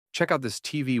Check out this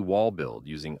TV wall build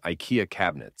using IKEA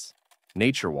cabinets,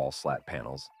 nature wall slat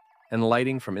panels, and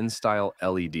lighting from InStyle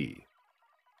LED.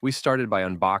 We started by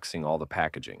unboxing all the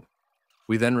packaging.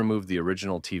 We then removed the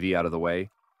original TV out of the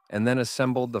way, and then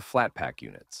assembled the flat pack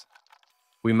units.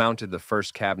 We mounted the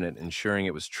first cabinet, ensuring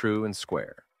it was true and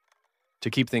square. To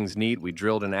keep things neat, we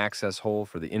drilled an access hole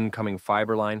for the incoming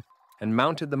fiber line and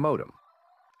mounted the modem.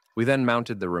 We then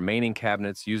mounted the remaining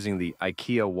cabinets using the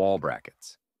IKEA wall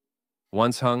brackets.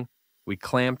 Once hung, we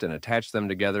clamped and attached them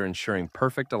together, ensuring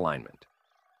perfect alignment.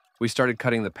 We started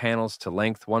cutting the panels to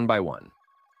length one by one,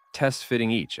 test fitting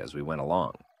each as we went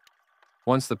along.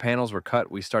 Once the panels were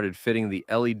cut, we started fitting the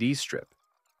LED strip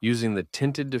using the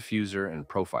tinted diffuser and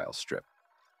profile strip.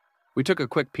 We took a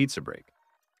quick pizza break.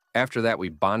 After that, we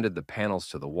bonded the panels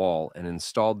to the wall and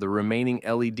installed the remaining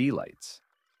LED lights.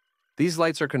 These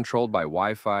lights are controlled by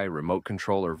Wi-Fi, remote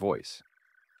control, or voice.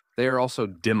 They are also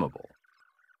dimmable.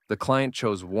 The client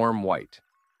chose warm white,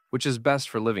 which is best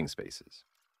for living spaces.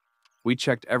 We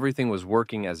checked everything was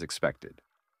working as expected.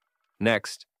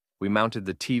 Next, we mounted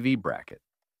the TV bracket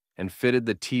and fitted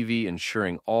the TV,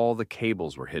 ensuring all the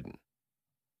cables were hidden.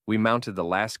 We mounted the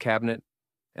last cabinet,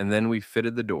 and then we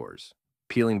fitted the doors,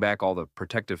 peeling back all the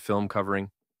protective film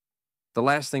covering. The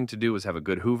last thing to do was have a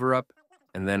good hoover up,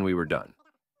 and then we were done.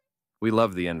 We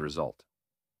loved the end result.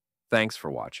 Thanks for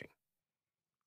watching.